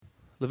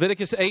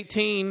Leviticus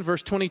 18,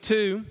 verse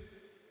 22,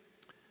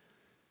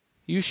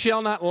 you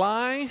shall not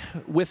lie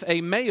with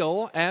a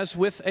male as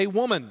with a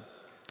woman.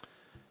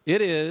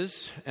 It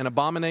is an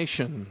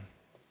abomination.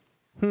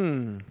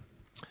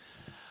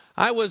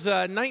 I was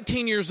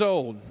 19 years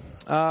old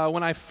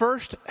when I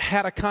first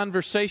had a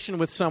conversation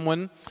with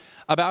someone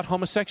about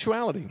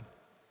homosexuality.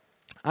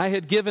 I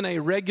had given a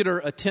regular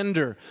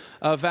attender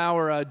of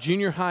our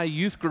junior high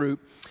youth group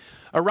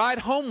a ride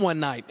home one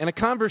night, and a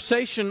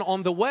conversation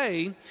on the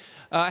way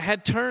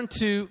had turned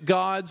to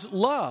God's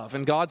love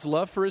and God's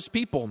love for His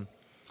people.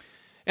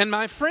 And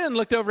my friend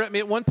looked over at me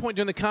at one point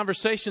during the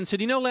conversation and said,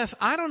 Les,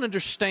 I don't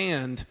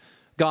understand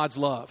God's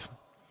love.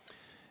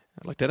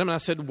 I looked at him and I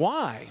said,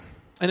 why?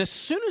 And as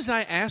soon as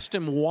I asked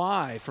him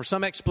why, for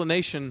some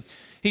explanation,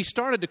 he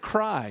started to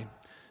cry.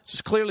 This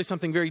was clearly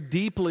something very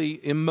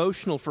deeply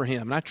emotional for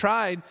him. And I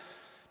tried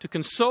to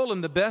console him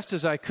the best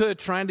as I could,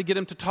 trying to get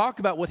him to talk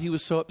about what he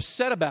was so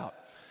upset about.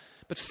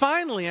 But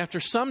finally, after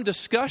some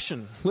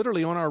discussion,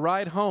 literally on our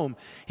ride home,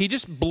 he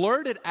just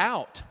blurted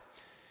out.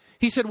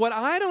 He said, what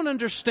I don't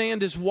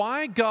understand is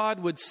why God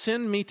would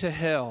send me to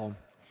hell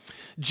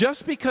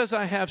just because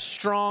I have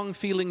strong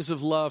feelings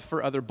of love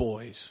for other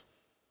boys.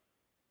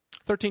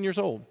 13 years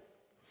old.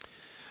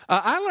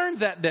 I learned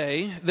that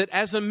day that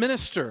as a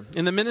minister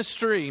in the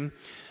ministry,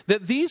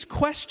 that these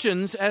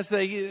questions, as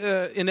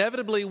they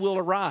inevitably will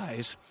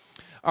arise,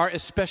 are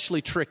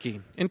especially tricky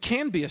and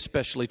can be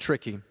especially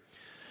tricky.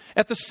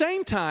 At the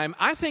same time,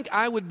 I think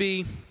I would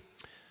be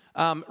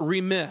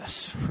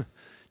remiss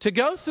to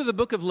go through the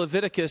book of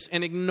Leviticus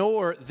and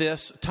ignore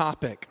this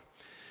topic,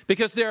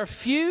 because there are a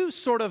few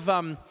sort of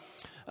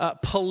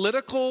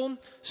political,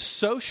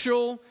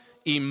 social,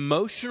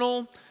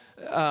 emotional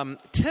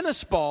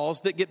tennis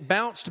balls that get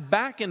bounced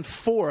back and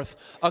forth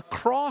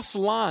across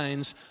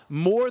lines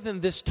more than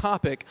this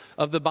topic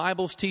of the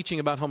Bible's teaching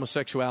about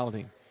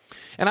homosexuality.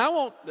 And I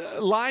won't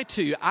lie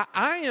to you,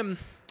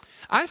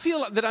 I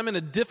feel that I'm in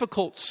a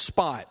difficult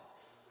spot,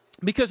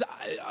 because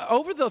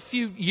over the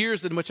few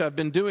years in which I've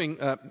been doing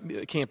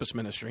campus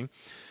ministry,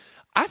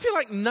 I feel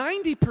like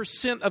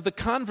 90% of the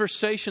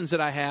conversations that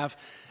I have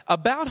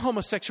about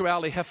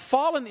homosexuality have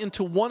fallen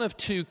into one of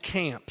two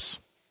camps,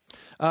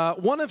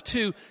 one of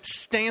two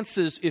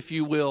stances, if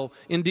you will,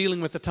 in dealing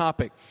with the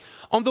topic.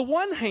 On the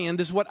one hand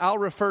is what I'll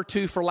refer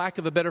to, for lack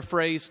of a better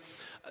phrase,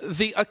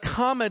 the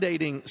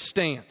accommodating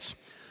stance.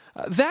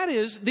 That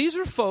is, these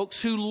are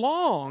folks who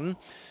long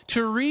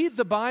to read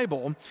the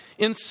Bible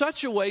in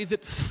such a way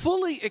that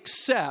fully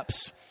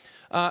accepts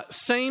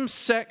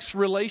same-sex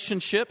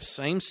relationships,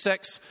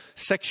 same-sex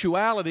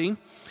sexuality,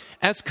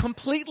 as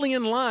completely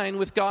in line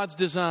with God's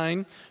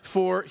design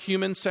for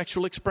human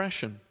sexual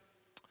expression.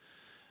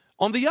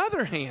 On the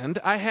other hand,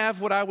 I have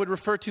what I would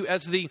refer to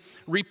as the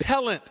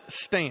repellent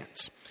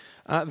stance.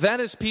 That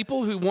is,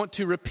 people who want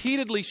to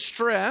repeatedly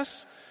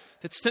stress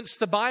that since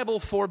the Bible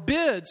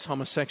forbids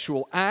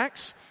homosexual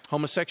acts,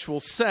 homosexual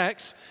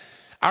sex,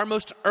 our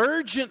most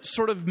urgent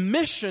sort of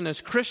mission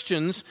as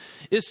Christians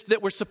is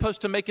that we're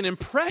supposed to make an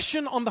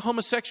impression on the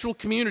homosexual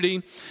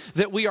community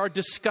that we are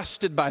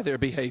disgusted by their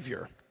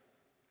behavior.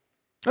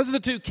 Those are the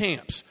two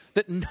camps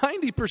that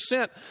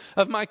 90%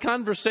 of my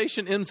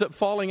conversation ends up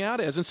falling out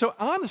as. And so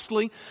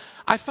honestly,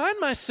 I find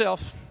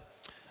myself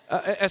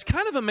as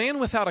kind of a man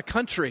without a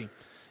country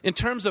in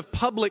terms of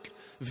public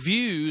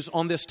views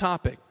on this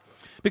topic.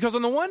 Because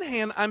on the one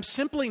hand, I'm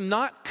simply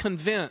not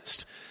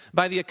convinced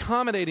by the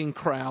accommodating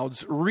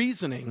crowd's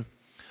reasoning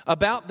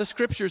about the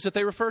scriptures that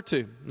they refer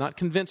to, not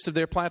convinced of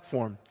their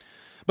platform.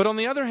 But on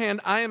the other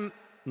hand, I am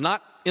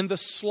not in the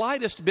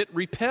slightest bit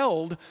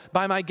repelled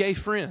by my gay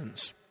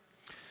friends.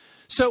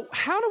 So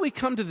how do we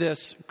come to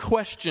this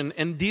question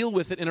and deal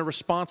with it in a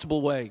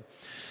responsible way?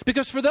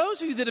 Because for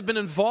those of you that have been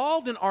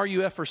involved in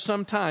RUF for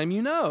some time,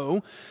 you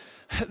know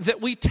that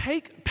we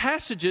take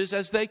passages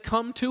as they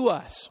come to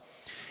us.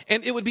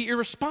 And it would be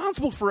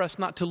irresponsible for us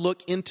not to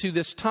look into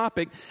this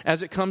topic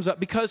as it comes up,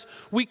 because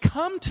we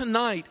come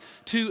tonight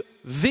to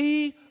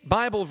the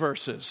Bible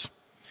verses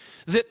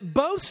that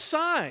both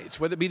sides,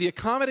 whether it be the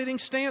accommodating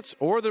stance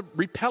or the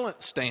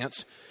repellent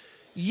stance,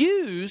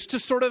 use to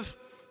sort of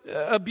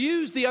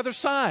abuse the other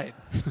side.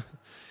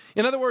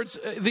 In other words,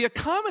 the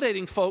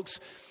accommodating folks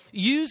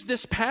use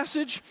this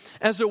passage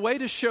as a way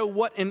to show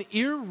what an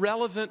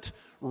irrelevant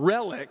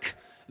relic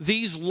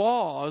these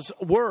laws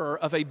were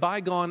of a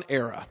bygone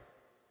era.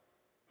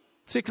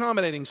 It's the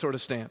accommodating sort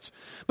of stance.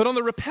 But on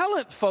the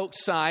repellent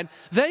folks' side,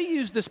 they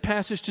use this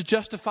passage to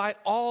justify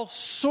all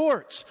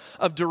sorts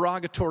of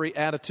derogatory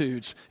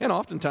attitudes and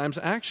oftentimes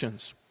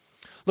actions.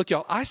 Look,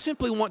 y'all, I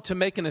simply want to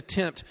make an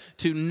attempt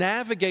to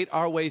navigate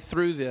our way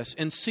through this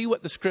and see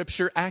what the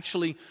Scripture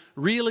actually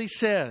really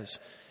says,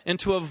 and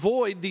to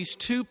avoid these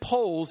two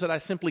poles that I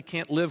simply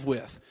can't live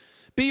with.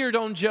 Be your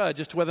own judge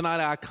as to whether or not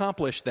I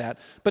accomplish that.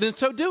 But in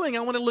so doing,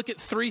 I want to look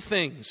at three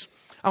things.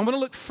 I want to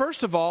look,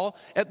 first of all,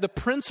 at the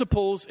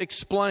principles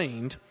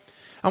explained.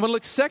 I want to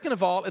look, second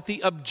of all, at the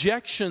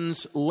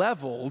objections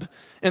leveled.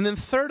 And then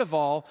third of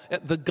all,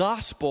 at the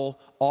gospel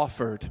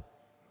offered.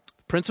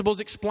 Principles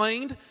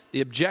explained,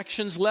 the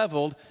objections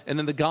leveled, and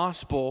then the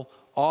gospel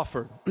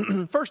offered.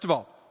 First of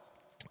all,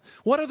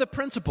 what are the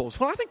principles?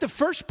 Well, I think the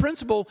first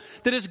principle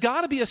that has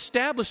got to be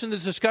established in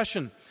this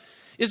discussion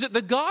is that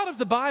the God of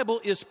the Bible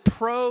is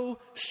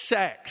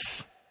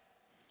pro-sex.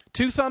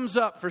 2 thumbs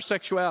up for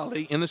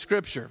sexuality in the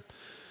Scripture.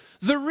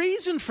 The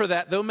reason for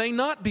that, though, may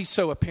not be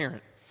so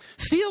apparent.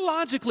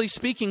 Theologically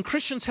speaking,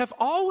 Christians have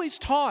always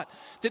taught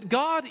that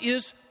God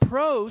is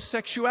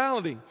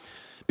pro-sexuality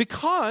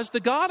because the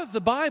God of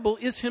the Bible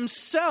is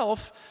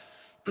himself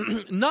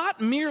not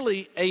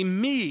merely a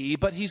me,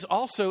 but he's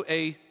also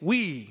a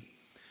we.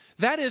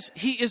 That is,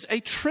 he is a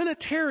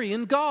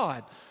Trinitarian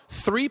God.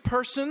 3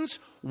 persons,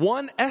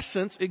 1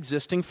 essence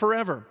existing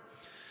forever.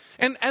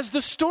 And as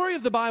the story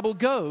of the Bible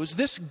goes,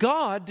 this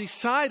God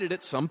decided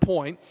at some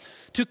point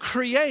to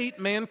create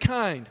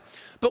mankind.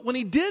 But when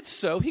he did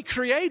so, he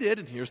created,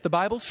 and here's the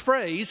Bible's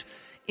phrase,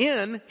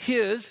 in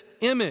his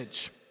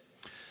image.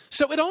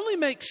 So it only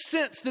makes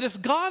sense that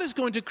if God is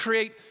going to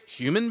create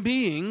human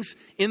beings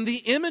in the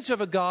image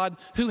of a God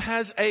who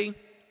has a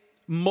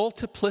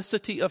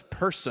multiplicity of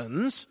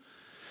persons,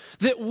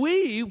 that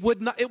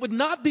it would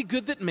not be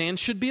good that man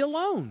should be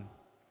alone.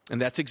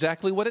 And that's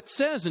exactly what it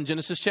says in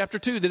Genesis chapter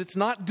 2, that it's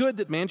not good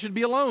that man should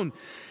be alone.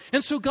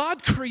 And so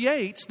God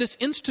creates this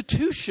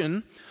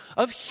institution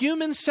of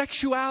human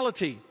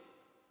sexuality.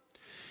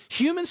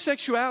 Human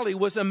sexuality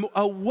was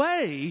a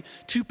way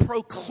to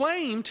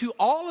proclaim to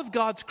all of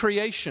God's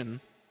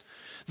creation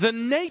the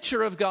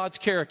nature of God's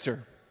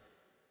character.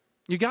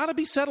 You got to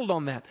be settled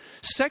on that.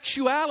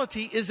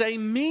 Sexuality is a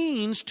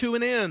means to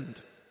an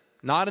end,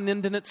 not an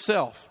end in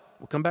itself.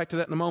 We'll come back to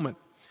that in a moment.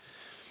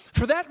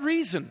 For that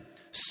reason,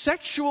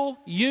 sexual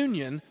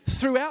union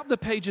throughout the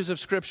pages of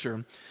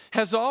Scripture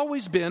has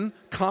always been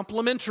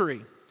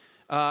complementary.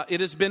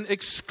 It has been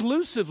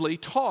exclusively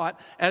taught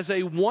as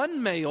a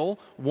one male,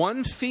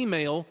 one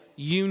female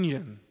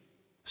union.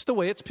 It's the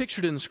way it's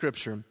pictured in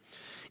Scripture.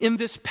 In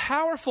this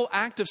powerful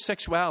act of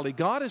sexuality,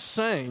 God is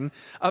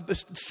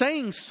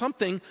saying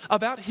something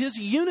about his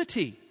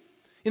unity.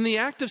 In the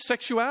act of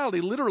sexuality,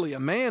 literally a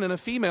man and a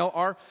female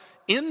are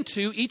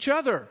into each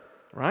other,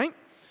 right?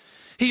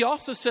 He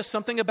also says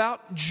something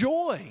about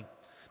joy,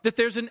 that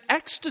there's an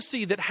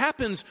ecstasy that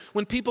happens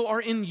when people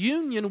are in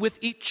union with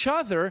each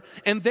other,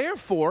 and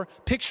therefore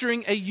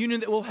picturing a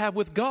union that we'll have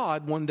with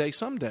God one day,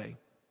 someday.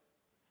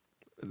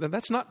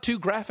 That's not too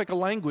graphic a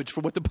language for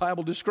what the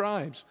Bible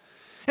describes.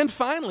 And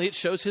finally, it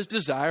shows his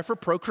desire for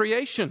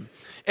procreation.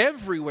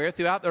 Everywhere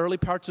throughout the early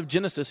parts of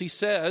Genesis, he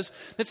says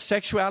that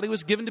sexuality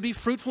was given to be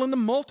fruitful and to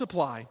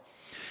multiply.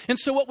 And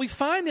so what we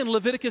find in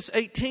Leviticus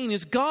 18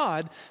 is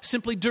God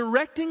simply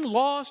directing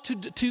laws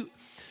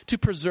to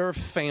preserve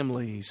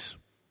families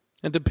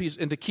and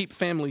to keep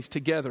families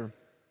together.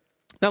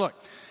 Now look,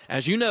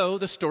 as you know,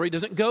 the story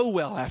doesn't go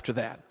well after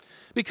that.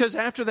 Because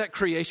after that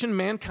creation,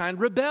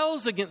 mankind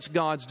rebels against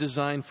God's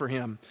design for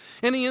him.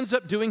 And he ends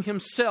up doing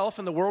himself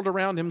and the world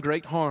around him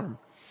great harm.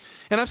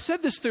 And I've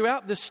said this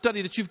throughout this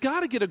study that you've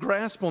got to get a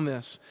grasp on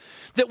this.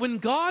 That when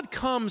God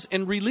comes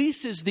and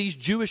releases these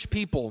Jewish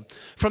people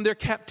from their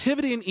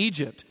captivity in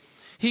Egypt,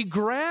 he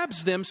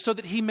grabs them so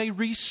that he may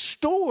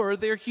restore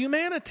their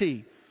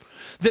humanity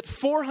that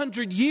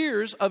 400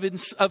 years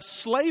of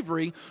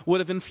slavery would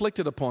have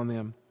inflicted upon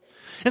them.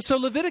 And so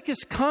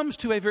Leviticus comes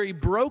to a very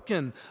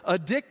broken,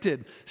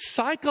 addicted,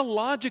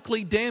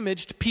 psychologically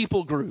damaged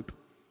people group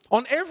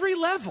on every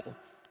level,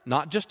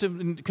 not just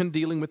in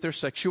dealing with their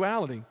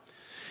sexuality.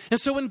 And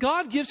so when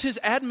God gives his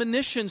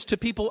admonitions to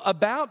people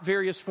about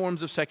various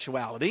forms of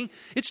sexuality,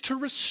 it's to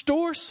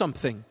restore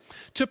something,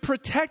 to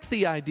protect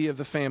the idea of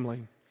the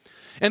family.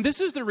 And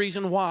this is the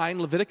reason why in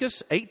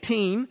Leviticus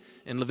 18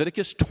 and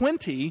Leviticus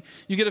 20,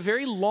 you get a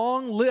very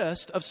long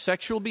list of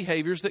sexual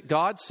behaviors that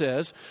God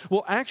says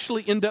will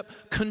actually end up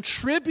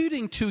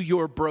contributing to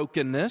your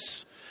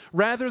brokenness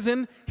rather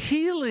than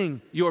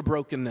healing your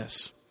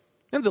brokenness.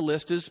 And the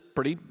list is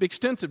pretty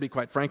extensive, to be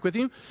quite frank with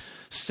you.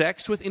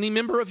 Sex with any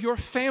member of your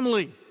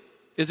family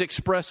is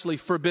expressly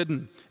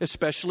forbidden,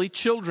 especially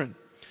children.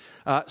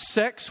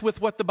 Sex with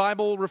what the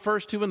Bible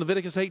refers to in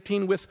Leviticus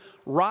 18 with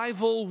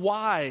rival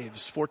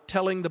wives,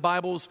 foretelling the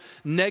Bible's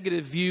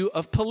negative view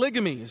of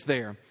polygamy is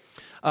there.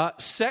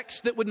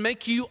 Sex that would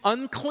make you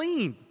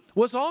unclean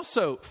was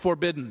also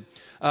forbidden.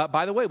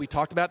 By the way, we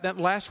talked about that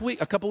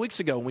a couple weeks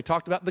ago, when we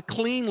talked about the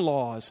clean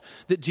laws,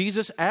 that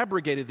Jesus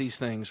abrogated these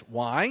things.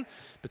 Why?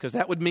 Because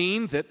that would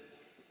mean that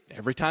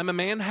every time a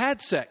man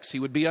had sex, he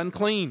would be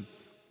unclean.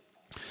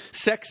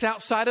 Sex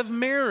outside of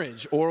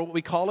marriage, or what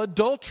we call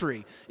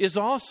adultery, is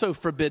also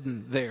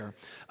forbidden there.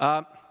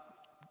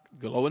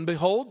 Lo and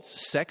behold,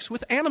 sex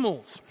with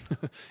animals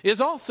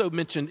is also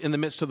mentioned in the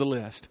midst of the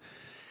list.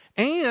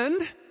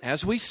 And,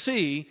 as we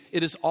see,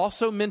 it is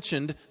also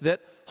mentioned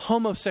that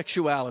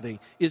homosexuality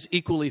is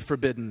equally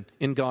forbidden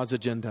in God's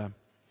agenda.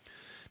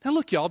 Now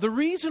look, y'all, the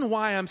reason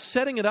why I'm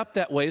setting it up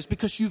that way is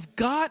because you've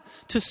got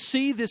to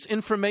see this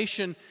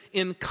information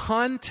in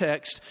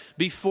context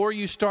before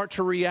you start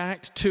to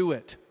react to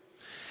it.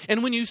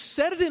 And when you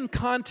set it in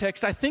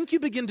context, I think you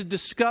begin to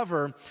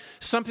discover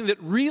something that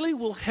really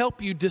will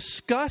help you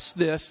discuss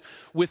this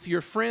with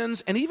your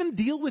friends and even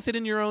deal with it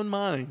in your own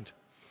mind.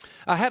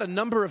 I had a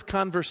number of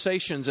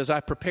conversations as I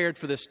prepared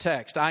for this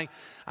text. I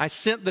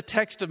sent the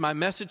text of my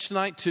message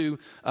tonight to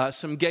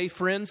some gay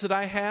friends that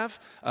I have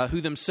who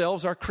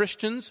themselves are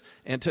Christians,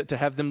 and to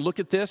have them look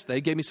at this.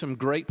 They gave me some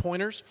great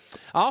pointers.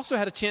 I also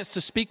had a chance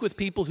to speak with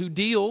people who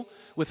deal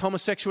with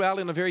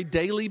homosexuality on a very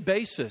daily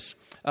basis.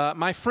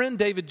 My friend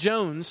David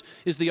Jones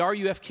is the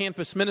RUF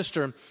campus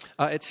minister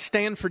at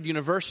Stanford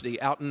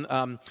University out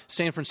in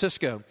San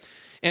Francisco.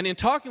 And in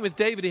talking with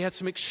David, he had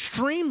some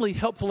extremely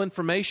helpful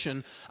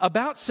information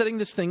about setting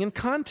this thing in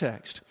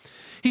context.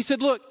 He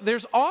said, look,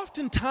 there's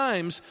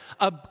oftentimes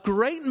a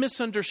great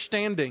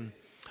misunderstanding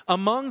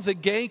among the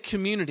gay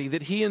community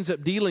that he ends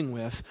up dealing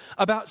with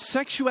about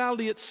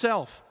sexuality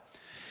itself.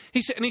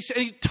 He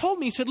told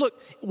me, look,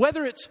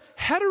 whether it's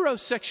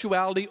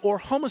heterosexuality or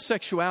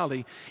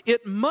homosexuality,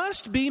 it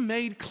must be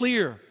made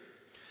clear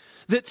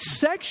that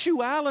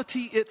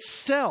sexuality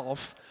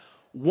itself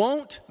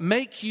won't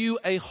make you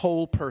a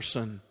whole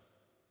person.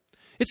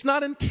 It's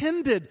not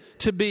intended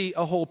to be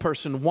a whole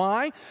person.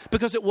 Why?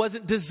 Because it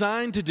wasn't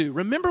designed to do.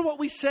 Remember what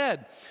we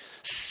said.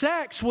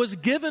 Sex was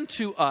given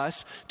to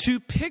us to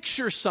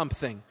picture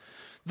something.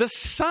 The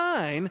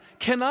sign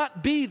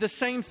cannot be the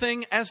same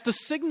thing as the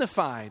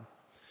signified.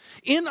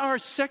 In our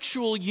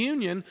sexual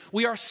union,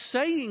 we are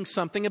saying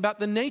something about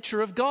the nature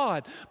of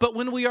God. But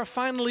when we are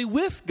finally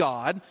with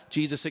God,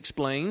 Jesus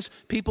explains,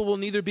 people will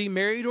neither be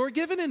married or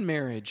given in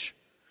marriage.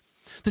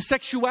 The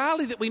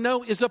sexuality that we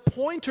know is a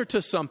pointer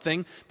to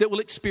something that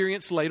we'll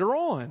experience later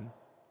on.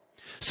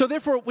 So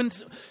therefore, when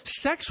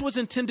sex was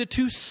intended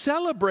to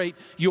celebrate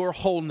your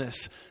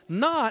wholeness,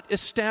 not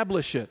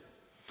establish it.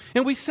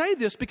 And we say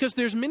this because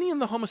there's many in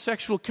the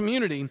homosexual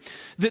community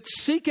that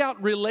seek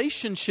out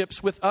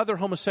relationships with other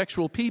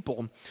homosexual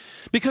people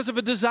because of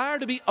a desire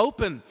to be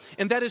open,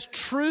 and that is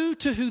true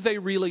to who they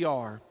really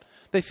are.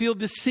 They feel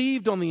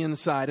deceived on the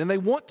inside, and they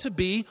want to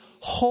be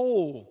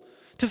whole,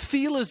 to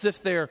feel as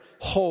if they're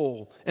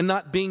whole and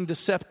not being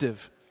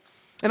deceptive.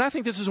 And I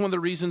think this is one of the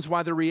reasons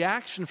why the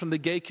reaction from the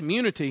gay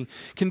community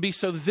can be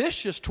so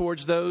vicious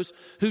towards those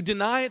who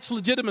deny its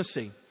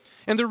legitimacy.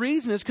 And the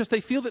reason is because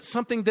they feel that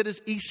something that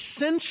is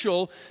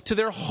essential to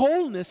their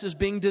wholeness is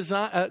being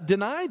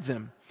denied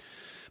them.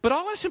 But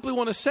all I simply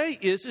want to say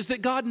is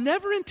that God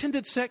never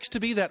intended sex to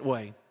be that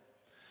way.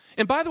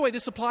 And by the way,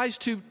 this applies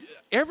to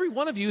every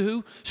one of you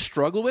who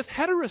struggle with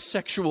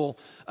heterosexual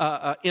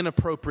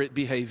inappropriate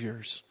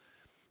behaviors.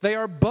 They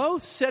are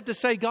both said to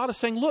say, God is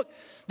saying, look,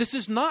 this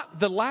is not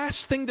the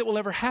last thing that will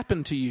ever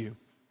happen to you,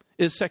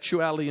 is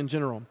sexuality in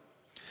general.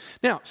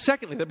 Now,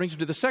 secondly, that brings me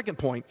to the second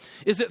point,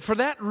 is that for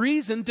that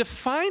reason,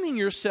 defining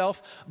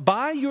yourself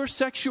by your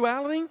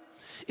sexuality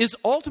is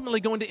ultimately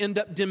going to end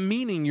up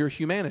demeaning your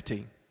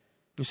humanity.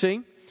 You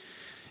see?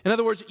 In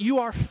other words, you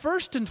are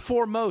first and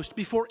foremost,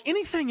 before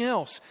anything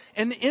else,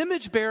 an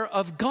image bearer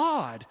of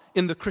God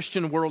in the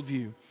Christian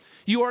worldview.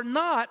 You are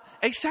not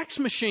a sex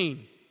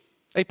machine,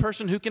 a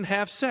person who can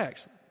have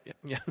sex.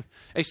 Yeah,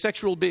 a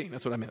sexual being,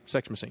 that's what I meant,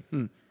 sex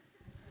machine.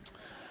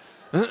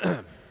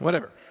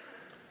 Whatever.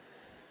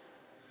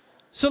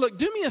 So look,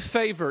 do me a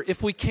favor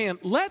if we can.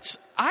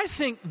 I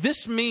think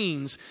this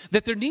means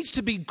that there needs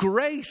to be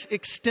grace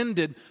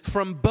extended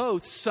from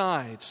both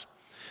sides.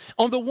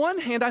 On the one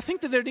hand, I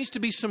think that there needs to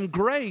be some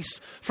grace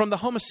from the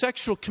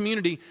homosexual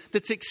community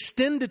that's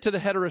extended to the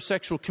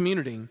heterosexual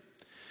community.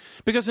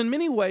 Because in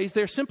many ways,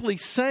 they're simply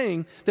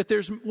saying that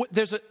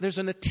there's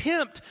an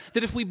attempt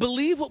that if we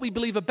believe what we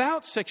believe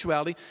about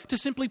sexuality, to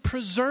simply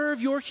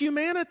preserve your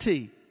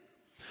humanity.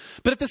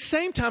 But at the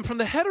same time, from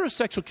the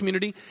heterosexual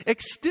community,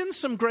 extend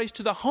some grace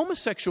to the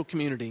homosexual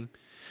community.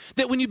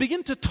 That when you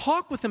begin to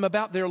talk with them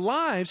about their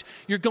lives,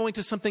 you're going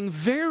to something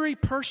very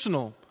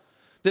personal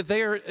that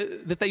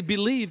they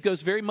believe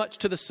goes very much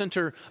to the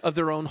center of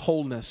their own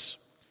wholeness,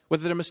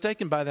 whether they're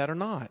mistaken by that or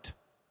not.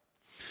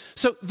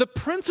 So the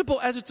principle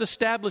as it's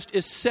established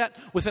is set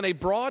within a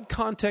broad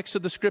context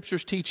of the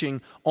Scripture's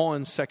teaching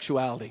on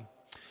sexuality.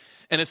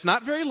 And it's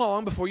not very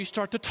long before you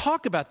start to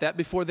talk about that,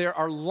 before there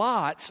are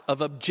lots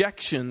of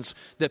objections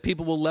that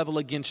people will level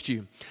against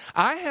you.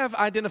 I have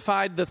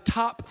identified the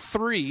top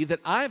 3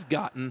 that I've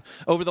gotten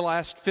over the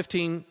last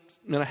 15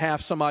 and a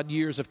half some odd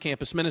years of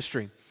campus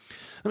ministry.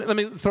 Let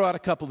me throw out a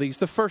couple of these.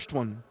 The first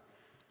one,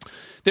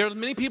 there are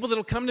many people that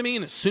will come to me,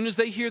 and as soon as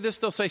they hear this,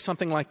 they'll say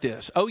something like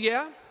this. Oh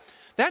yeah?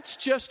 That's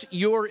just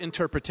your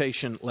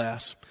interpretation,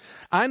 Les.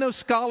 I know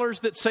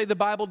scholars that say the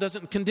Bible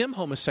doesn't condemn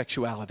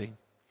homosexuality.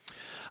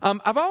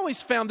 I've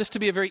always found this to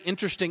be a very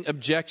interesting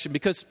objection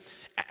because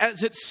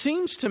as it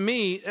seems to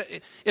me,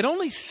 it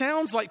only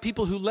sounds like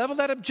people who level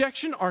that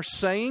objection are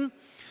saying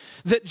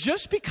that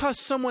just because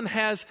someone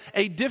has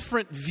a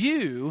different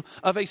view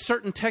of a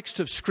certain text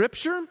of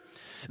Scripture,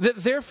 that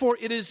therefore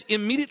it is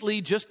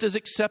immediately just as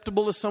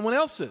acceptable as someone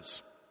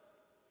else's.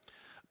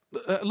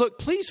 Look,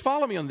 please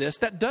follow me on this.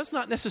 That does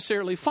not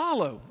necessarily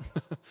follow.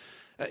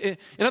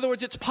 In other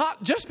words,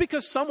 just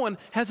because someone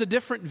has a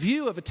different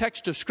view of a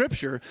text of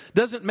Scripture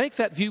doesn't make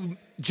that view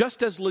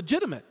just as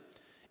legitimate.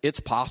 It's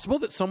possible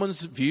that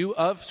someone's view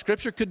of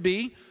Scripture could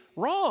be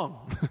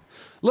wrong.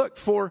 Look,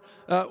 for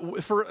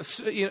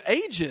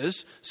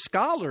ages,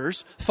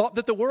 scholars thought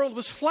that the world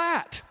was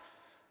flat.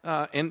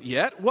 And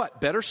yet,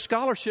 better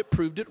scholarship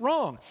proved it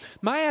wrong.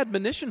 My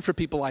admonition for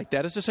people like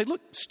that is to say,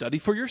 look, study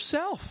for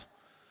yourself.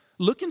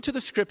 Look into the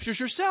Scriptures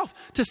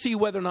yourself to see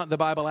whether or not the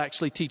Bible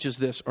actually teaches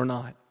this or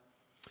not.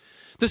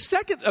 The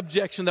second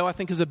objection, though, I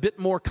think is a bit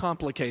more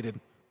complicated.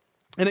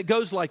 And it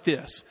goes like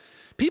this.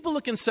 People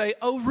look and say,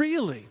 oh,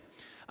 really?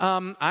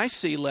 I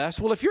see, Les.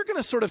 Well, if you're going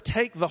to sort of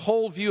take the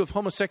whole view of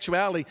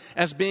homosexuality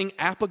as being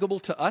applicable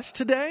to us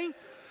today,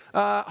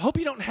 hope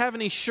you don't have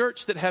any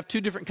shirts that have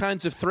two different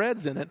kinds of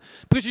threads in it,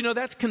 because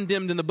that's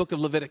condemned in the book of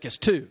Leviticus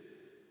too.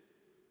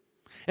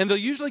 And they'll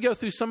usually go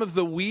through some of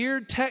the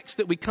weird texts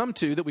that we've come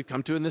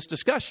to in this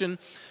discussion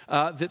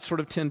that sort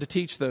of tend to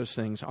teach those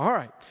things. All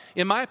right.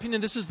 In my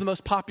opinion, this is the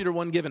most popular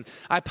one given.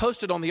 I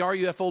posted on the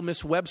RUF Ole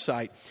Miss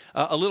website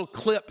a little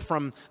clip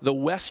from The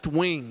West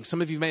Wing.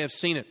 Some of you may have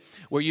seen it,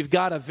 where you've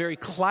got a very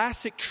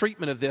classic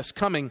treatment of this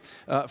coming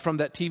from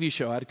that TV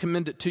show. I'd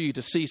commend it to you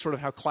to see sort of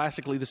how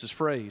classically this is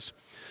phrased.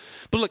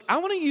 But look, I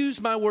want to use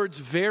my words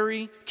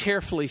very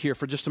carefully here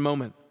for just a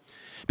moment.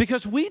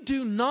 Because we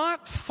do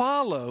not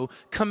follow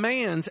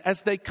commands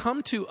as they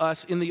come to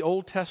us in the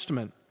Old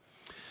Testament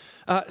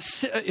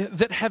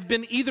that have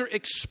been either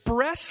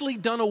expressly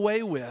done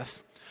away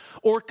with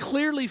or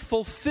clearly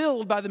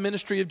fulfilled by the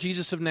ministry of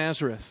Jesus of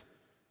Nazareth.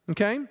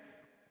 Okay?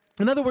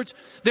 In other words,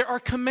 there are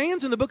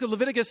commands in the book of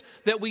Leviticus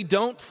that we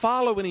don't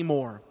follow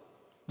anymore.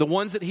 The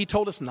ones that he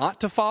told us not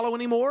to follow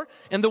anymore,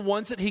 and the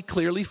ones that he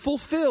clearly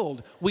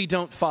fulfilled, we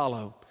don't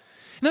follow.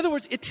 In other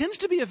words, it tends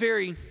to be a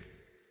very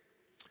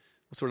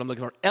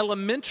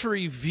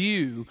elementary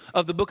view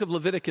of the book of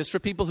Leviticus for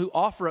people who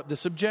offer up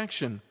this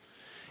objection.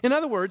 In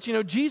other words,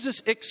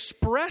 Jesus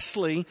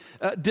expressly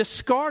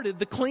discarded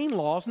the clean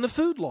laws and the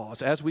food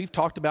laws, as we've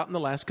talked about in the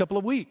last couple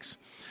of weeks.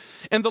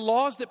 And the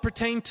laws that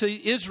pertain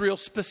to Israel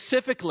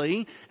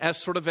specifically as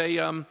sort of a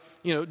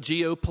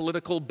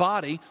geopolitical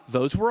body,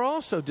 those were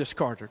also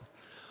discarded.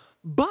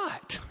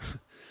 But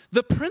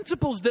the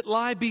principles that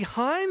lie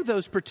behind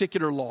those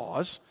particular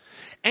laws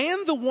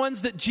and the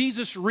ones that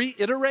Jesus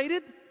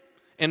reiterated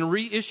and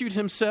reissued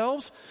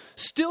himself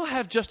still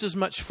have just as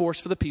much force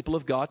for the people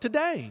of God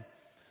today.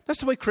 That's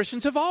the way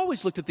Christians have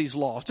always looked at these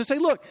laws, to say,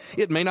 look,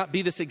 it may not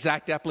be this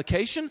exact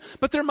application,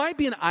 but there might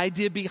be an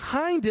idea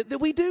behind it that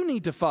we do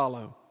need to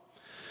follow.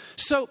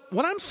 So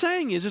what I'm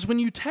saying is when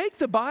you take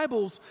the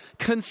Bible's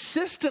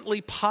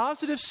consistently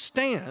positive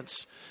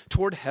stance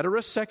toward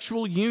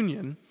heterosexual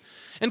union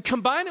and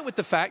combine it with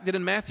the fact that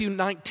in Matthew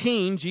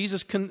 19,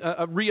 Jesus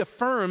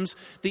reaffirms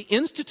the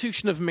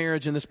institution of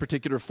marriage in this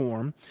particular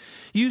form,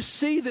 you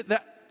see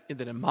that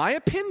in my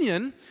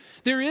opinion,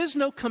 there is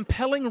no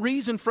compelling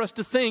reason for us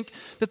to think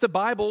that the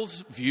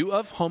Bible's view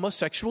of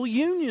homosexual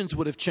unions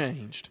would have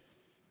changed.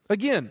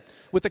 Again,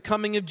 with the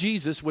coming of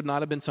Jesus would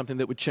not have been something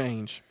that would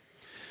change.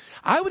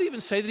 I would even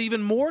say that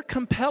even more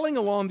compelling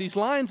along these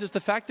lines is the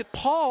fact that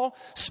Paul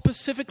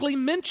specifically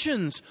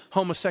mentions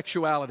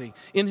homosexuality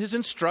in his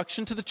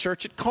instruction to the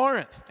church at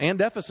Corinth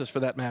and Ephesus for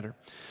that matter.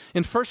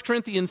 In 1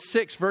 Corinthians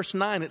 6 verse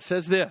 9 it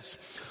says this,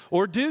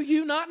 "Or do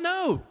you not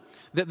know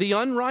that the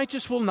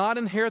unrighteous will not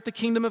inherit the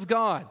kingdom of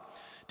God?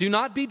 Do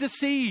not be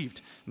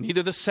deceived,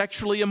 neither the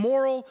sexually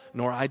immoral,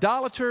 nor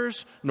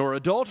idolaters, nor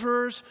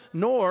adulterers,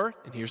 nor,"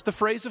 and here's the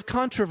phrase of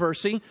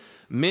controversy,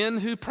 "men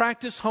who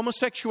practice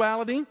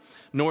homosexuality,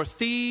 nor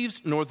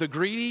thieves, nor the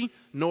greedy,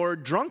 nor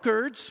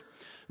drunkards,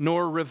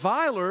 nor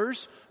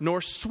revilers, nor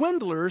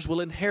swindlers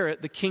will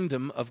inherit the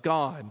kingdom of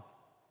God."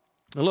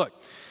 Now look,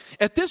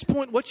 at this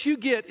point what you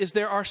get is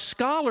there are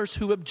scholars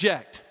who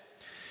object.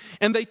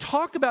 And they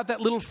talk about that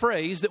little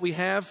phrase that we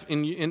have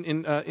in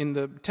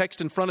the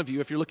text in front of you,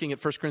 if you're looking at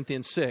 1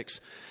 Corinthians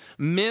 6,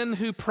 men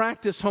who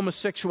practice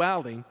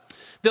homosexuality.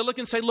 They'll look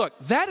and say, look,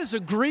 that is a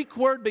Greek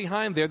word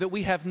behind there that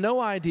we have no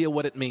idea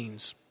what it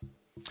means.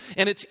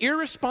 And it's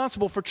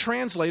irresponsible for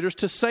translators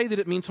to say that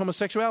it means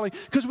homosexuality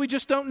because we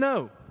just don't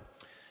know.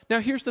 Now,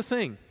 here's the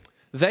thing.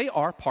 They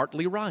are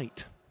partly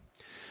right.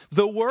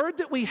 The word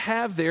that we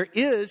have there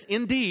is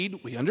indeed,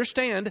 we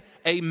understand,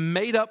 a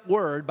made-up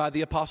word by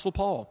the Apostle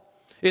Paul.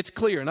 It's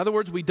clear. In other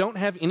words, we don't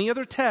have any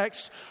other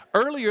text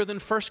earlier than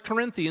 1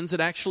 Corinthians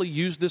that actually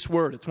used this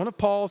word. It's one of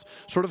Paul's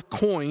sort of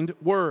coined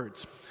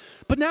words.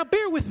 But now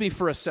bear with me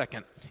for a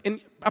second.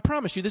 And I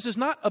promise you, this is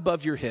not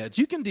above your heads.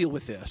 You can deal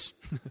with this.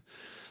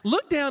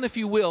 Look down, if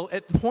you will,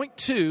 at point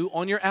 2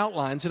 on your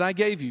outlines that I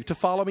gave you to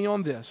follow me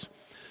on this.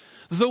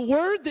 The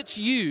word that's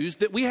used,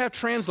 that we have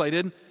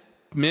translated,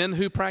 men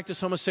who practice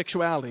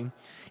homosexuality,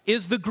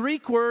 is the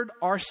Greek word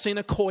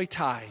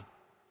arsenokoitai.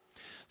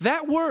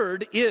 That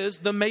word is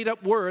the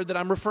made-up word that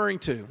I'm referring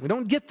to. We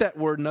don't get that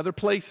word in other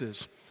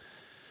places.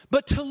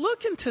 But to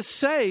look and to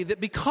say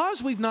that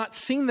because we've not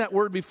seen that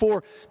word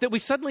before, that we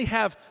suddenly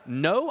have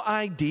no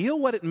idea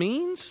what it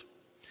means,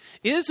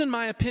 is, in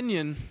my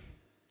opinion,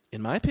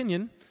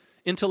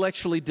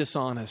 intellectually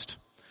dishonest.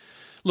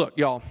 Look,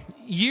 y'all,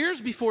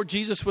 years before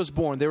Jesus was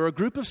born, there were a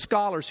group of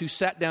scholars who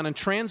sat down and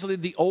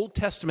translated the Old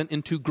Testament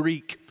into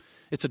Greek.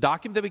 It's a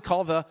document that we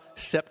call the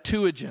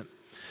Septuagint.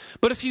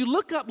 But if you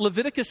look up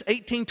Leviticus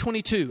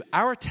 18:22,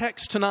 our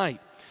text tonight,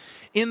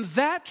 in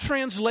that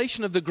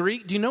translation of the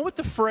Greek, do you know what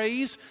the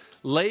phrase,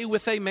 lay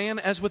with a man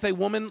as with a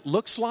woman,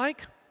 looks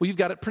like? Well, you've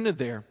got it printed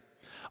there.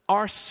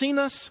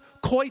 Arsenos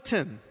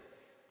koiton.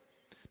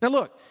 Now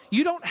look,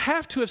 you don't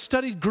have to have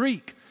studied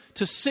Greek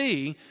to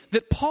see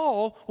that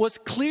Paul was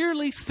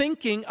clearly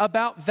thinking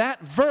about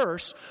that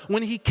verse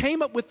when he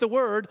came up with the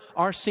word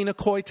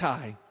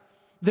arsenokoitai.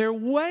 They're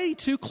way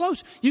too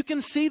close. You can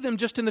see them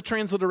just in the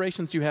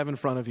transliterations you have in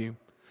front of you.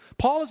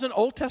 Paul is an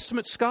Old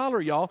Testament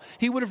scholar, y'all.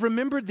 He would have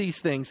remembered these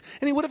things,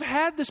 and he would have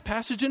had this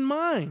passage in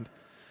mind.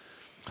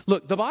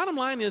 Look, the bottom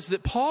line is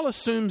that Paul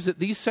assumes that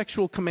these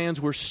sexual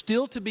commands were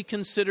still to be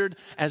considered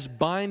as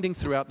binding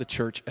throughout the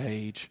church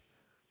age.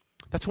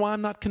 That's why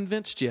I'm not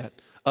convinced yet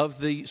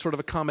of the sort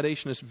of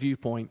accommodationist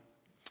viewpoint.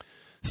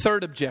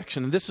 Third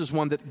objection, and this is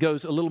one that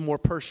goes a little more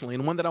personally,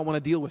 and one that I want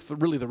to deal with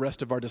really the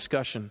rest of our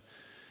discussion.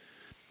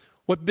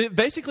 What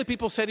basically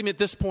people say to me at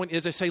this point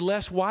is, they say,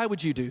 Les, why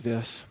would you do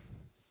this?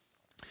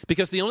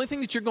 Because the only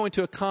thing that you're going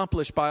to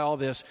accomplish by all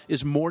this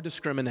is more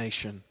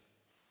discrimination.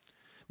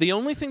 The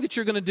only thing that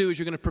you're going to do is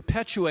you're going to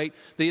perpetuate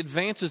the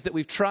advances that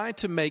we've tried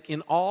to make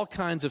in all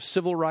kinds of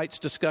civil rights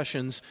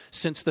discussions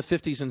since the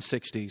 50s and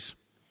 60s.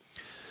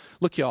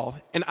 Look, y'all,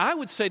 and I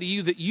would say to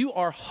you that you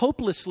are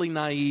hopelessly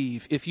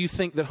naive if you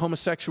think that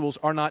homosexuals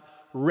are not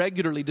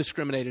regularly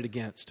discriminated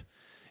against.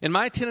 In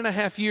my 10 and a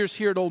half years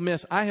here at Ole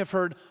Miss, I have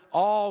heard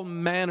all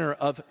manner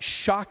of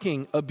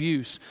shocking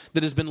abuse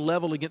that has been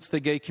leveled against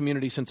the gay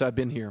community since I've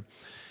been here.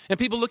 And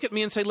people look at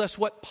me and say, Les,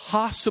 what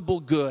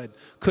possible good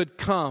could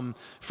come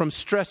from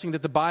stressing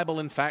that the Bible,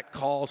 in fact,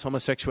 calls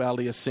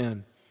homosexuality a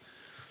sin?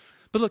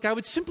 But look, I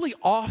would simply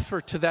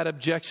offer to that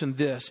objection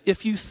this.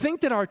 If you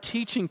think that our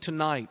teaching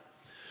tonight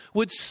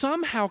would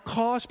somehow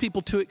cause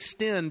people to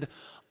extend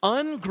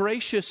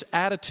ungracious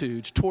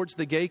attitudes towards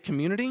the gay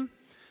community,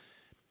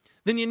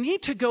 then you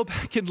need to go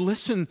back and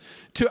listen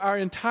to our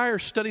entire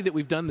study that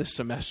we've done this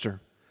semester.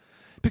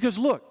 Because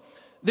look,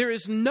 there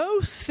is no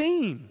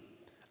theme,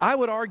 I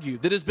would argue,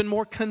 that has been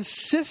more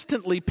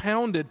consistently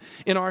pounded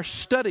in our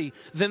study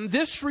than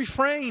this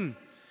refrain,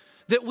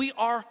 that we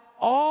are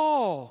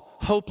all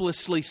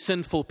hopelessly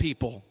sinful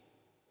people.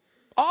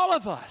 All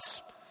of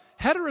us,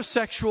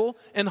 heterosexual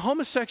and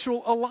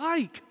homosexual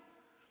alike.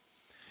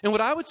 And what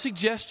I would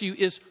suggest to you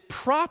is,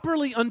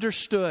 properly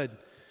understood,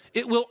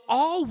 it will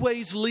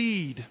always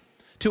lead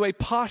to a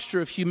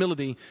posture of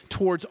humility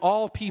towards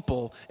all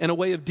people and a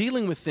way of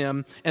dealing with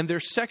them and their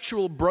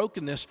sexual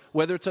brokenness,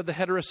 whether it's of the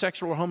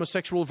heterosexual or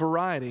homosexual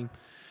variety,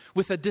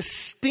 with a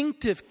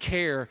distinctive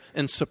care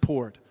and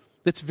support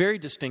that's very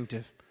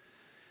distinctive.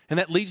 And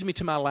that leads me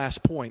to my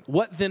last point.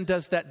 What then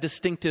does that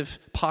distinctive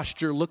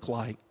posture look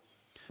like?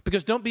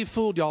 Because don't be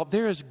fooled, y'all.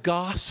 There is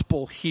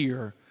gospel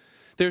here.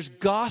 There's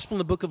gospel in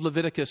the book of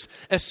Leviticus,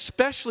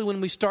 especially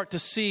when we start to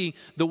see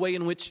the way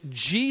in which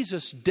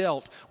Jesus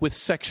dealt with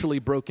sexually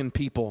broken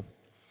people.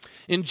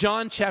 In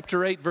John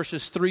chapter 8,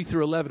 verses 3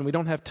 through 11, we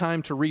don't have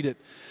time to read it,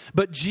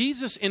 but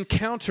Jesus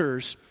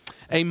encounters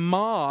a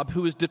mob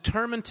who is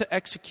determined to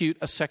execute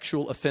a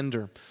sexual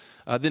offender.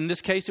 In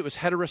this case, it was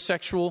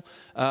heterosexual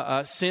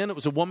sin. It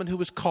was a woman who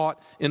was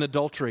caught in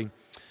adultery.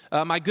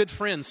 My good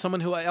friend,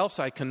 someone who else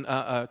I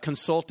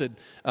consulted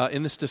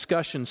in this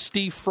discussion,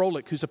 Steve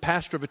Froelich, who's a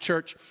pastor of a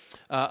church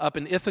up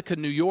in Ithaca,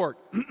 New York,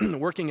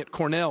 working at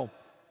Cornell,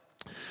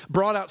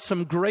 brought out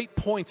some great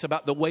points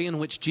about the way in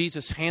which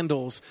Jesus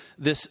handles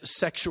this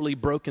sexually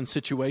broken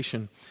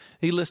situation.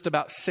 He lists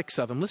about 6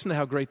 of them. Listen to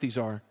how great these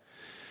are.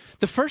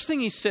 The first thing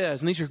he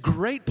says, and these are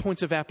great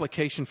points of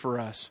application for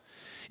us,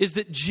 is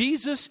that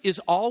Jesus is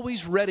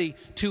always ready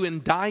to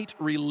indict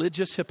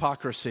religious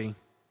hypocrisy.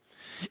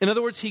 In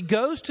other words, he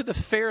goes to the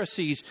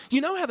Pharisees.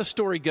 You know how the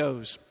story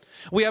goes.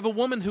 We have a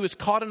woman who is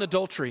caught in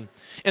adultery,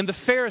 and the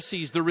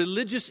Pharisees, the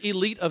religious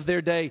elite of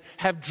their day,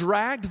 have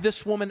dragged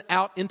this woman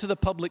out into the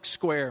public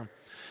square,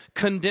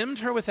 condemned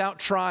her without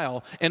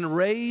trial, and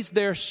raised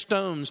their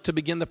stones to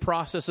begin the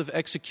process of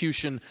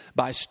execution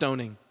by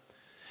stoning.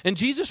 And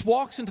Jesus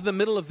walks into the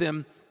middle of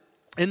them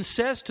and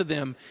says to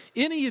them,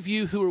 "Any of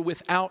you who are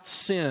without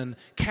sin,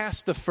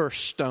 cast the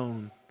first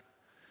stone."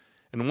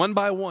 And one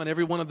by one,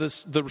 every one of the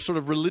sort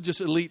of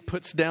religious elite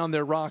puts down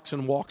their rocks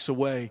and walks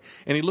away.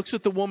 And he looks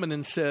at the woman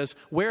and says,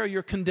 "Where are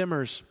your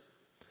condemners?"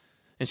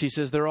 And she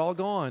says, "They're all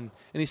gone."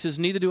 And he says,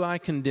 "Neither do I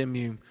condemn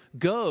you.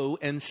 Go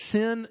and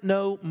sin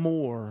no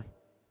more."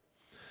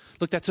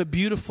 Look, that's a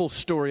beautiful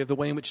story of the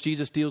way in which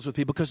Jesus deals with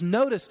people. Because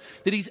notice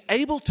that he's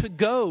able to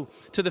go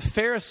to the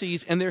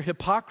Pharisees and their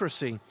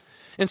hypocrisy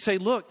and say,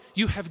 look,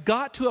 you have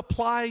got to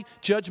apply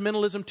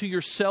judgmentalism to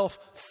yourself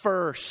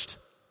first.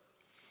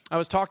 I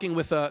was talking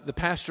with the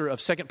pastor of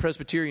Second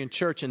Presbyterian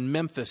Church in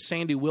Memphis,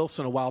 Sandy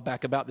Wilson, a while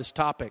back about this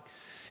topic.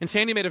 And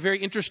Sandy made a very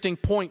interesting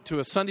point to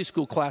a Sunday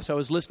school class I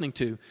was listening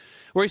to,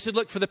 where he said,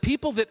 look, for the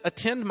people that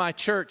attend my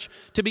church,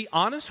 to be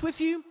honest with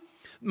you,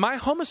 My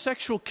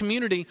homosexual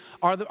community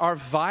are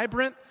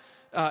vibrant,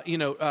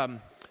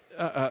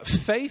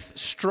 faith,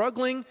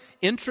 struggling,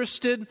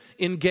 interested,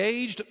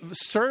 engaged,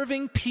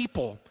 serving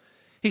people.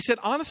 He said,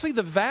 honestly,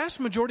 the vast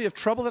majority of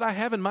trouble that I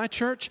have in my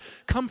church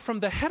come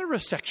from the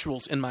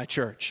heterosexuals in my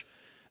church.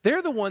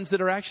 They're the ones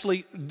that are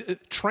actually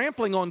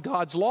trampling on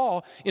God's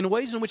law in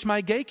ways in which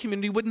my gay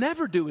community would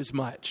never do as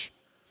much.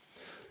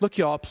 Look,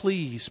 y'all,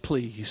 please,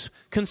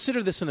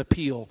 consider this an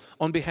appeal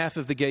on behalf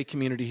of the gay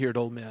community here at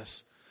Ole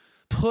Miss.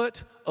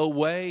 Put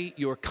away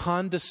your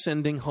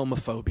condescending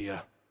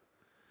homophobia.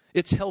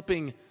 It's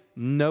helping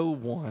no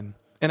one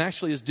and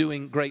actually is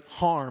doing great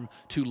harm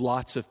to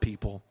lots of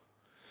people.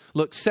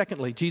 Look,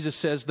 secondly, Jesus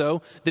says,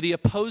 though, that he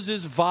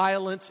opposes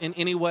violence in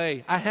any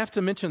way. I have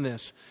to mention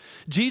this.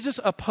 Jesus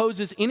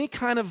opposes any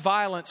kind of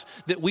violence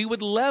that we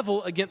would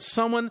level against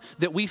someone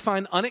that we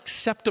find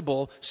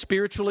unacceptable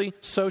spiritually,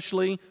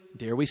 socially,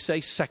 dare we say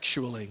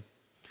sexually.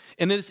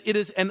 And it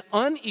is an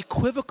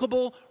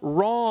unequivocal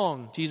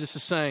wrong, Jesus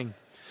is saying,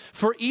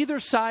 for either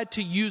side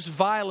to use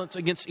violence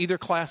against either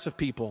class of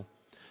people.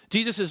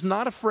 Jesus is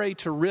not afraid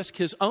to risk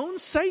his own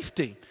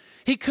safety.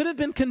 He could have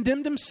been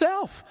condemned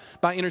himself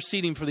by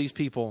interceding for these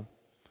people.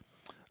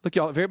 Look,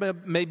 y'all, it very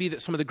may be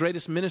that some of the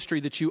greatest ministry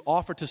that you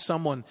offer to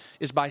someone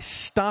is by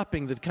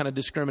stopping the kind of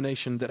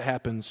discrimination that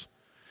happens.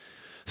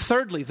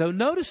 Thirdly, though,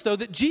 notice, though,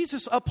 that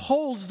Jesus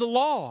upholds the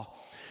law.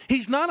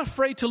 He's not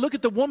afraid to look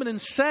at the woman and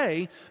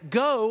say,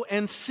 go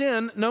and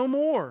sin no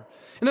more.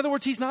 In other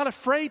words, he's not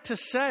afraid to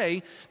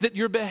say that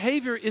your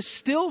behavior is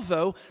still,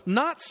 though,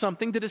 not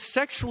something that is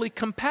sexually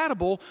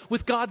compatible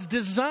with God's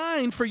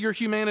design for your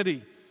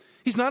humanity.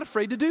 He's not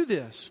afraid to do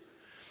this.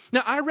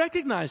 Now, I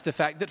recognize the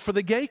fact that for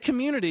the gay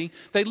community,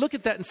 they look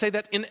at that and say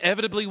that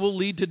inevitably will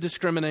lead to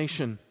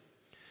discrimination.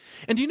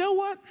 And you know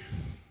what?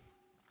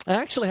 I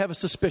actually have a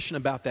suspicion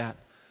about that.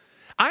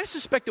 I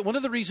suspect that one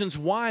of the reasons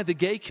why the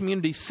gay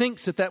community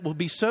thinks that will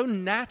be so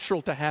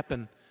natural to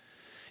happen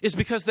is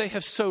because they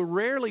have so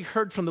rarely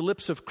heard from the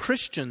lips of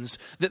Christians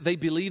that they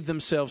believe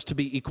themselves to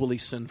be equally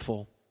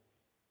sinful.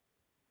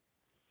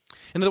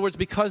 In other words,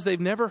 because they've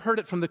never heard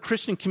it from the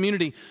Christian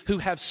community who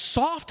have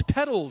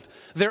soft-pedaled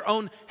their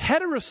own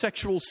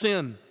heterosexual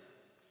sin,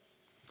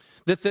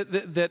 that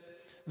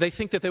they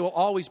think that they will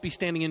always be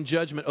standing in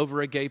judgment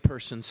over a gay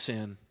person's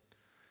sin.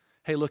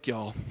 Hey, look,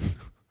 y'all,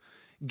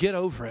 get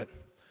over it.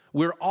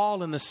 We're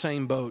all in the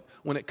same boat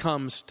when it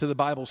comes to the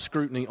Bible's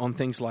scrutiny on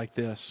things like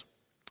this.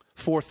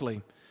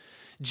 Fourthly,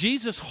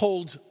 Jesus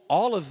holds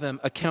all of them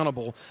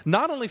accountable,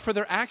 not only for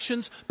their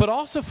actions, but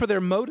also for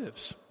their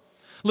motives.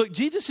 Look,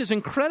 Jesus is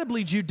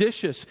incredibly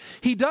judicious.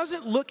 He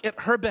doesn't look at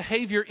her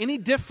behavior any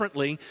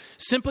differently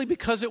simply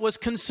because it was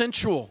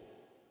consensual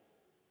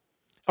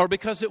or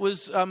because it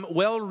was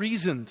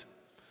well-reasoned.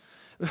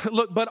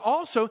 Look, but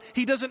also,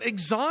 he doesn't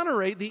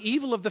exonerate the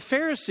evil of the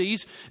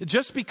Pharisees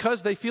just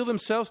because they feel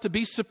themselves to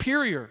be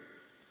superior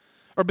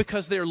or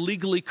because they're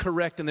legally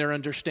correct in their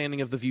understanding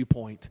of the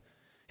viewpoint.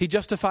 He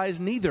justifies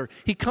neither.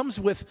 He comes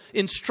with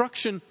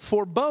instruction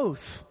for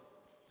both,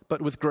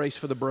 but with grace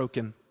for the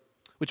broken.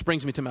 Which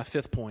brings me to my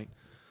fifth point.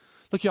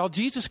 Look, y'all,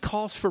 Jesus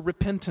calls for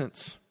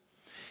repentance.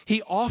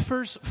 He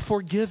offers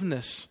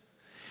forgiveness.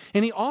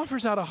 And he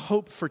offers out a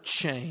hope for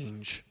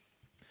change.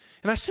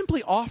 And I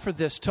simply offer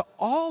this to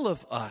all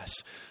of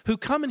us who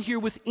come in here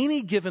with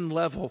any given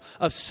level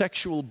of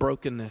sexual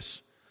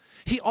brokenness.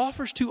 He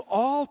offers to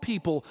all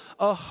people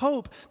a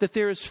hope that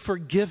there is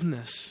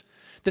forgiveness,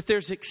 that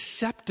there's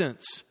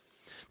acceptance,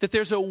 that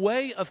there's a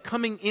way of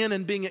coming in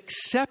and being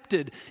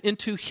accepted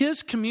into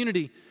his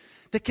community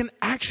that can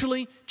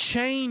actually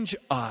change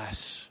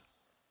us.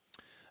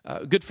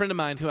 A good friend of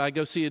mine who I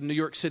go see in New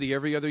York City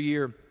every other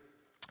year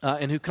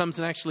and who comes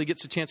and actually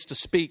gets a chance to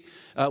speak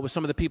with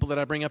some of the people that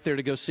I bring up there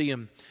to go see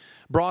him,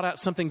 brought out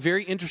something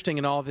very interesting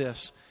in all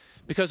this.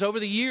 Because over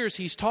the years,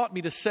 he's taught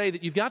me to say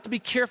that you've got to be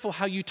careful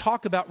how you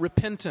talk about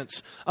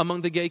repentance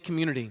among the gay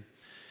community.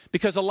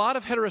 Because a lot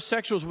of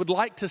heterosexuals would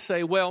like to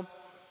say, well,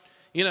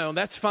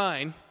 that's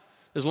fine,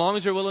 as long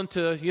as you're willing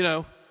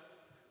to,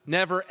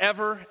 never,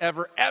 ever,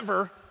 ever,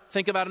 ever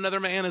think about another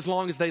man as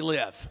long as they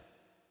live.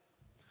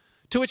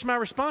 To which my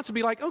response would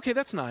be like, okay,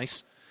 that's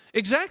nice.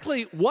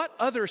 Exactly what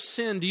other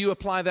sin do you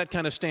apply that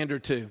kind of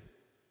standard to? When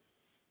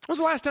was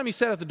the last time you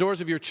sat at the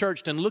doors of your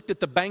church and looked at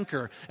the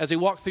banker as he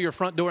walked through your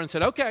front door and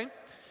said, okay,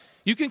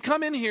 you can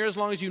come in here as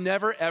long as you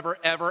never, ever,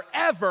 ever,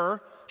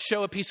 ever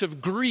show a piece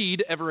of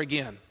greed ever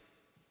again?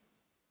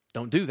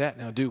 Don't do that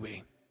now, do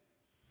we?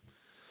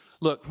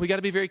 Look, we got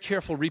to be very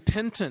careful.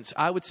 Repentance,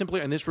 I would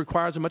simply, and this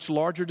requires a much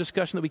larger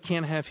discussion that we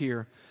can't have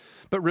here,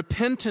 but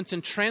repentance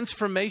and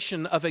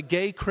transformation of a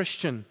gay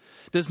Christian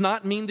does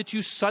not mean that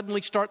you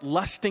suddenly start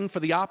lusting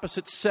for the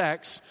opposite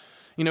sex,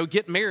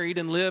 get married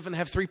and live and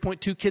have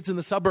 3.2 kids in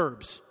the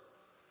suburbs.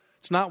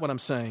 It's not what I'm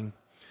saying.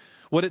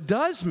 What it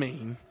does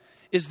mean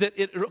is that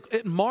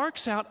it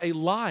marks out a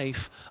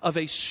life of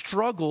a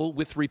struggle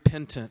with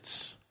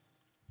repentance.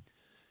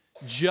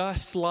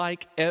 Just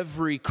like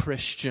every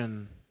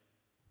Christian.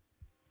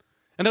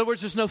 In other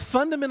words, there's no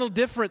fundamental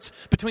difference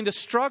between the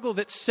struggle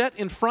that's set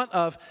in front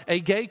of a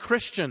gay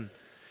Christian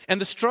and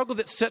the struggle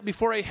that's set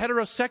before a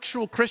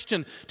heterosexual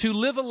Christian to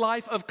live a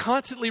life of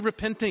constantly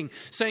repenting,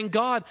 saying,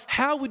 God,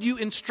 how would you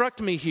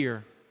instruct me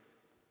here?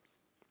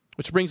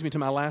 Which brings me to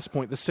my last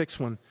point, the sixth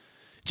one.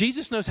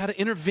 Jesus knows how to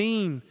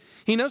intervene.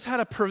 He knows how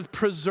to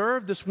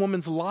preserve this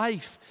woman's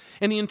life,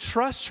 and he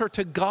entrusts her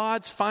to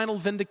God's final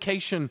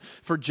vindication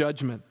for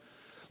judgment.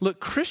 Look,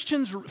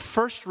 Christians'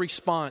 first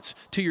response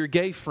to your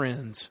gay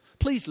friends,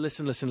 please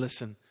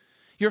listen.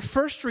 Your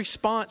first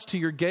response to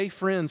your gay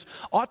friends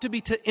ought to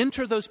be to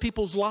enter those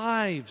people's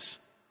lives,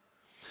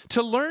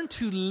 to learn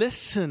to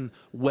listen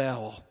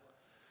well,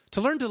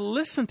 to learn to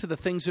listen to the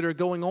things that are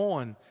going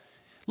on.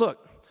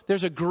 Look,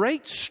 there's a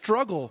great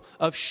struggle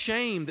of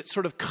shame that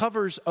sort of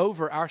covers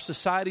over our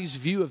society's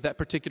view of that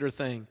particular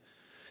thing.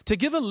 To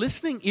give a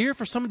listening ear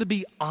for someone to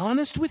be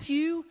honest with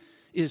you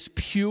is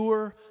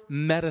pure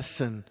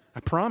medicine,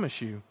 I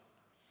promise you.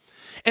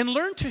 And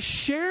learn to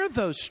share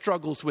those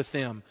struggles with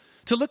them.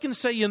 To look and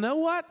say, you know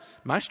what?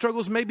 My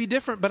struggles may be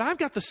different, but I've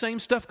got the same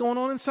stuff going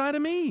on inside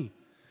of me.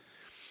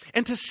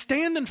 And to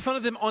stand in front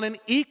of them on an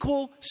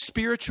equal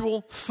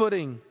spiritual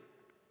footing.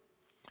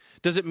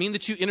 Does it mean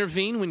that you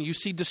intervene when you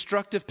see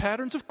destructive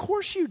patterns? Of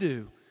course you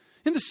do.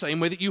 In the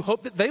same way that you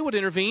hope that they would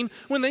intervene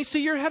when they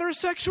see your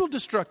heterosexual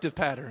destructive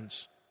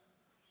patterns.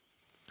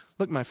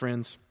 Look, my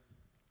friends,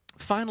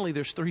 finally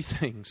there's three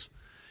things.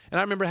 And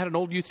I remember I had an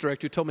old youth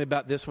director who told me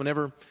about this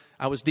whenever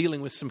I was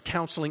dealing with some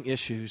counseling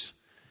issues.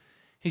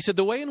 He said,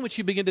 the way in which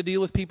you begin to deal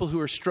with people who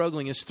are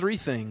struggling is three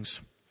things.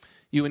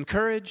 You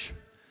encourage,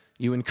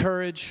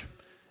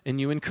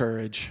 and you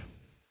encourage.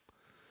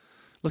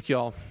 Look,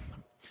 y'all.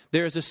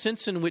 There is a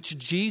sense in which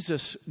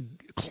Jesus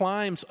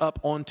climbs up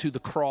onto the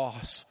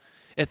cross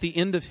at the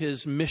end of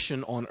his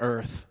mission on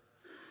earth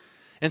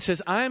and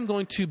says, I am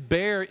going to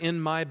bear in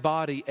my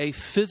body a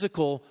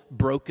physical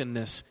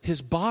brokenness.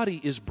 His body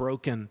is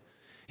broken.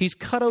 He's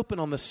cut open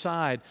on the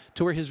side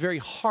to where his very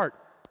heart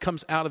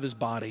comes out of his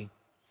body.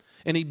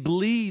 And he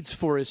bleeds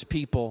for his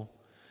people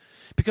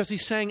because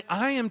he's saying,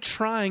 I am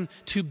trying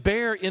to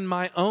bear in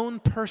my own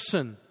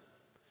person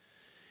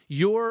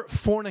your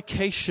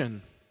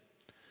fornication.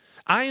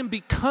 I am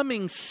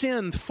becoming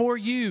sin for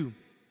you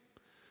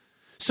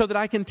so that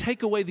I can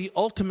take away the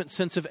ultimate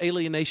sense of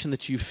alienation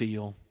that you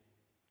feel.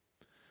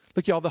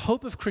 Look, y'all, the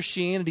hope of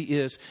Christianity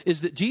is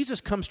that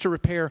Jesus comes to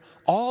repair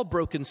all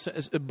broken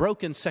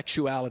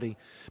sexuality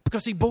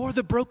because he bore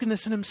the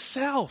brokenness in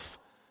himself.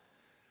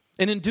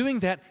 And in doing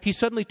that, he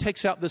suddenly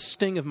takes out the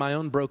sting of my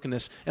own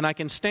brokenness, and I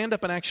can stand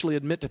up and actually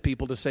admit to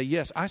people to say,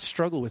 yes, I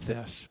struggle with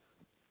this.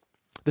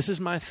 This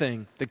is my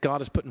thing that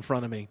God has put in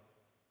front of me.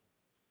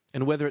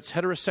 And whether it's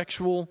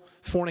heterosexual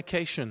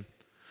fornication,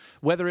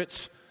 whether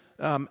it's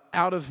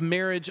out of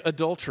marriage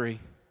adultery,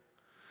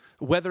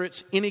 whether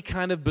it's any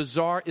kind of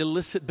bizarre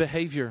illicit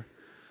behavior,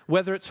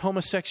 whether it's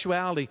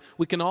homosexuality,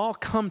 we can all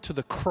come to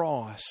the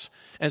cross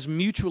as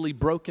mutually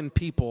broken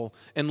people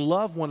and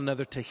love one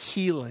another to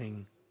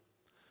healing.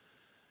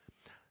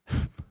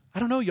 I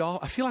don't know, y'all.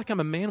 I feel like I'm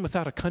a man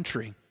without a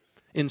country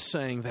in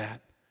saying that.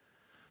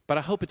 But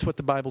I hope it's what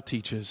the Bible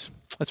teaches.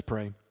 Let's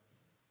pray.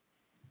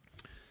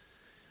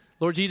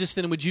 Lord Jesus,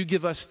 then would you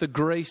give us the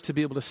grace to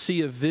be able to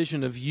see a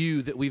vision of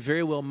you that we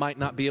very well might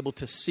not be able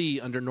to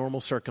see under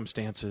normal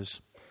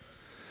circumstances.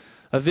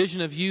 A vision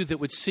of you that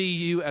would see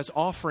you as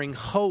offering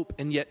hope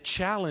and yet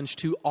challenge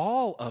to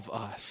all of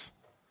us.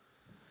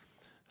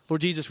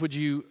 Lord Jesus, would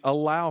you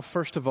allow,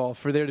 first of all,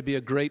 for there to be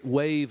a great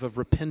wave of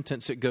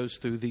repentance that goes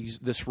through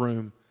this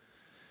room.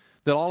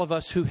 That all of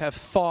us who have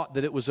thought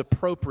that it was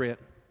appropriate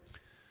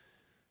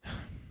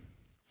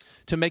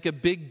to make a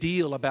big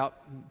deal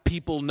about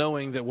people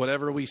knowing that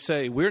whatever we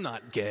say, we're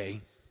not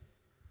gay.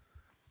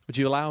 Would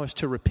you allow us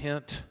to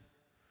repent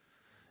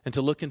and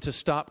to look and to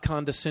stop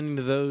condescending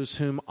to those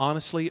whom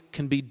honestly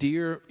can be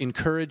dear,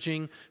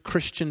 encouraging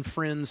Christian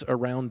friends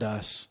around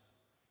us?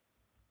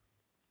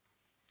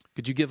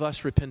 Could you give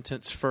us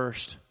repentance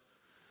first?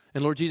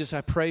 And Lord Jesus,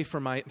 I pray for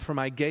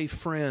my gay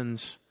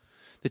friends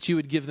that you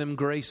would give them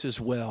grace as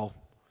well,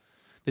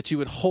 that you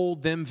would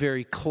hold them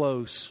very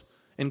close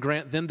and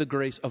grant them the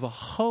grace of a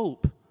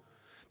hope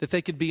that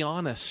they could be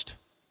honest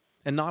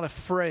and not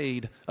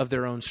afraid of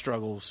their own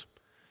struggles,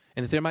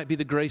 and that there might be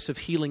the grace of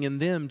healing in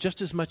them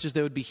just as much as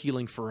there would be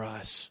healing for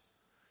us,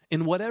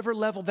 in whatever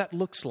level that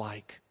looks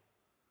like.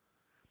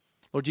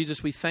 Lord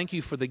Jesus, we thank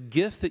you for the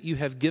gift that you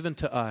have given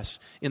to us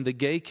in the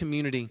gay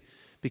community.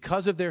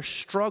 Because of their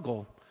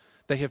struggle,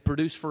 they have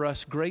produced for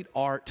us great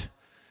art.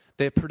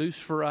 They have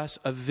produced for us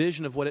a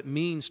vision of what it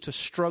means to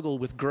struggle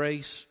with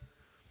grace.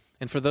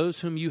 And for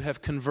those whom you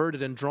have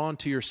converted and drawn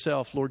to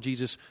yourself, Lord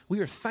Jesus, we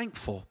are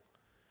thankful.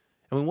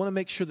 And we want to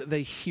make sure that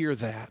they hear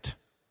that.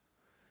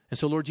 And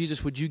so, Lord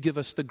Jesus, would you give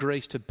us the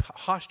grace to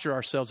posture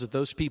ourselves as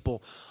those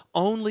people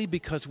only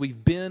because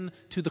we've been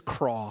to the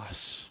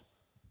cross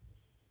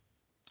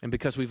and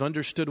because we've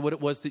understood what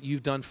it was that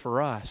you've done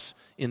for us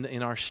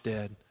in our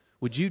stead.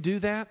 Would you do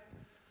that?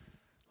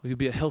 We would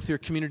be a healthier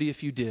community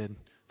if you did.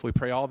 For we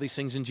pray all these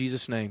things in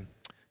Jesus' name.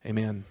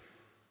 Amen.